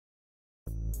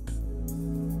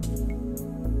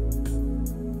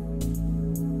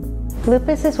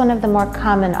Lupus is one of the more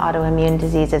common autoimmune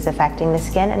diseases affecting the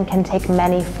skin and can take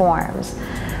many forms.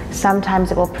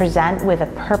 Sometimes it will present with a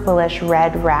purplish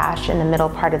red rash in the middle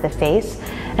part of the face,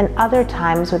 and other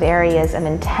times with areas of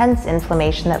intense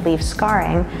inflammation that leave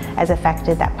scarring, as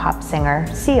affected that pop singer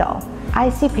Seal. I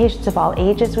see patients of all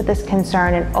ages with this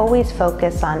concern and always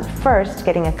focus on, first,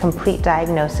 getting a complete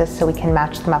diagnosis so we can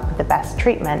match them up with the best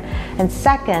treatment, and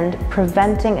second,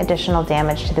 preventing additional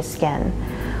damage to the skin.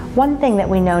 One thing that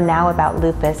we know now about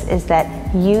lupus is that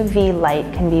UV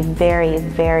light can be very,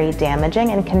 very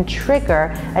damaging and can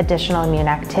trigger additional immune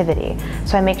activity.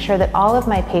 So I make sure that all of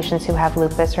my patients who have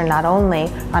lupus are not only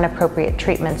on appropriate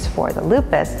treatments for the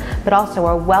lupus, but also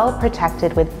are well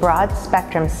protected with broad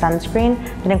spectrum sunscreen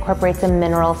that incorporates a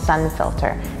mineral sun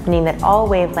filter, meaning that all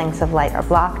wavelengths of light are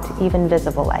blocked, even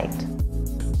visible light.